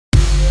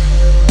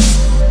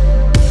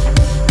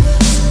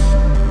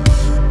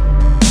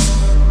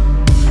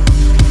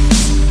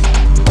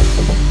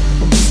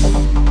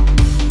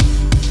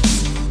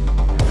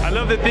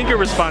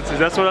responses.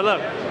 That's what I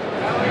love.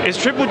 Is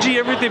Triple G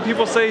everything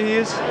people say he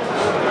is?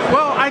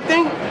 Well, I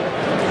think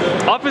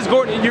off his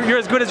Gordon, you're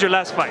as good as your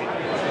last fight.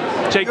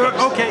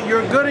 Okay,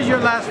 you're good as your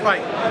last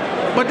fight.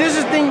 But this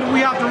is the thing that we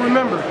have to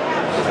remember.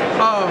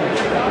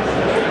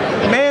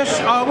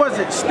 What is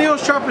it? Steel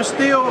sharpens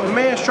steel, and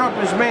man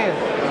sharpens man.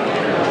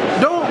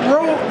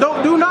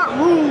 Do not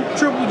rule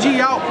Triple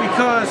G out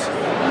because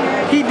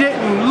he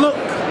didn't look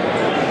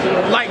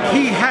like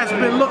he has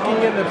been looking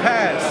in the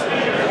past.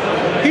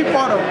 He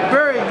fought a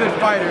very good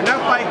fighter, and that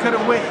fight could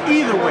have went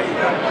either way.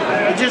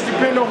 It just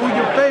depended on who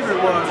your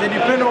favorite was. It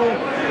depended on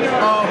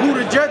who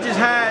the judges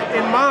had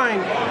in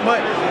mind, but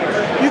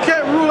you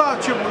can't rule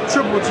out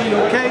Triple G,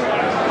 okay?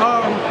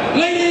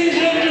 Ladies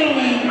and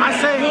gentlemen, I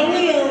say,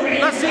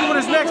 let's see what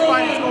his next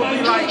fight is going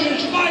to be like,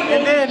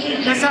 and then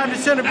let's have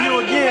this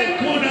interview again,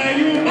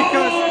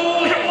 because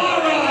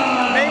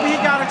maybe he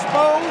got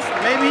exposed,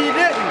 maybe he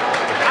didn't.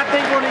 I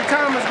think only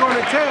time is going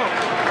to tell.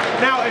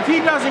 Now, if he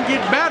doesn't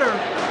get better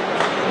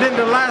than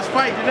the last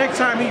fight, the next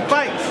time he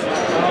fights,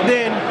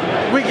 then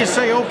we can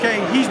say, okay,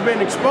 he's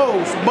been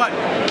exposed. But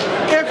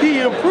if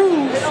he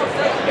improves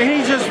and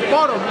he just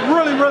fought a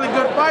really, really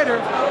good fighter,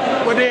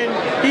 well then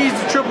he's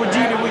the Triple G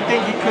that we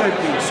think he could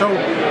be. So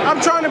I'm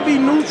trying to be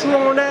neutral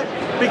on that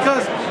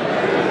because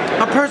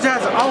a person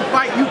has an off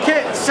fight. You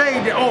can't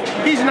say that, oh,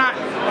 he's not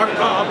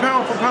a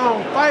pound for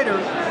pound fighter.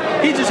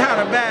 He just had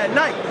a bad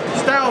night.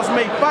 Styles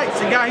make fights.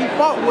 The guy he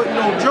fought wasn't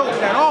no joke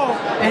at all,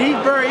 and he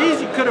very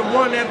easy could have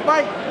won that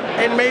fight.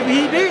 And maybe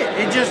he did.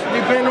 It just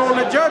depends on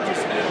the judges.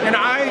 In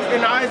the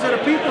eyes of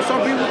the people,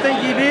 some people think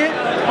he did.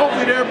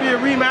 Hopefully there'll be a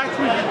rematch,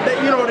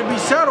 to be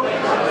settled.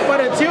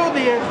 But until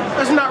then,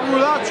 let's not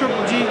rule out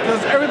Triple G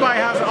because everybody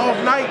has an off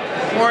night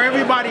or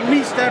everybody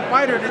meets that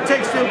fighter that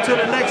takes them to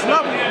the next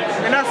level.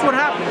 And that's what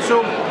happens.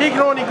 So he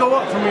can only go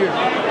up from here.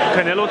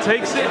 Canelo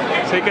takes it.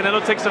 Say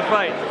Canelo takes the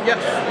fight. Yes.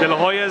 De La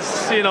Hoya's,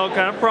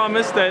 kind of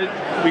promised that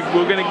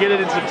we're going to get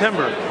it in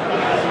September.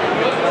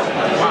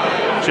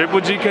 Wow.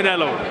 Triple G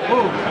Canelo.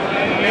 Oh,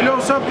 you know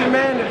something,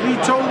 man? To be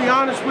totally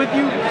honest with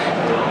you,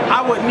 I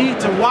would need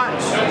to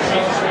watch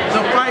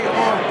the fight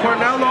of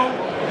Canelo,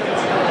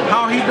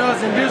 how he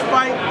does in this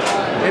fight,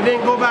 and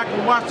then go back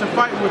and watch the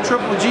fight with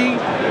Triple G,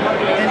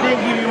 and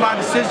then give you my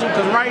decision.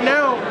 Because right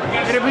now,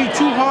 it'll be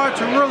too hard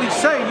to really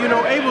say.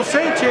 Abel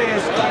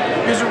Sanchez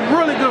is a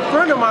really good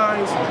friend of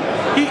mine.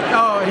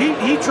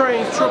 He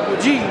trains Triple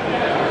G,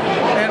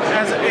 and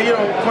as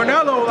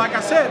Canelo, like I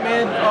said,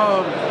 man,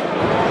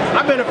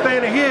 I've been a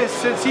fan of his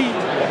since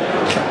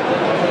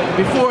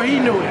before he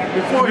knew it,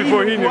 before he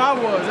knew who I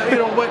was.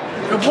 But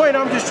the point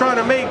I'm just trying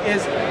to make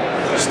is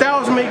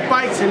Styles make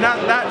fights, and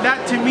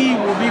that to me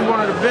will be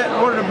one of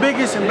the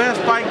biggest and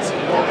best fights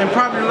in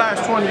probably the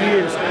last 20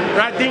 years.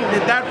 And I think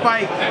that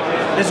fight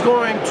is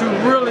going to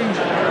really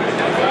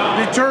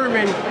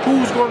determine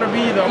who's going to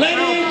be the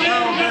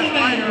pound-for-pound best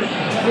fighter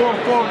going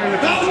forward in the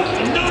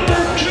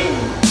future.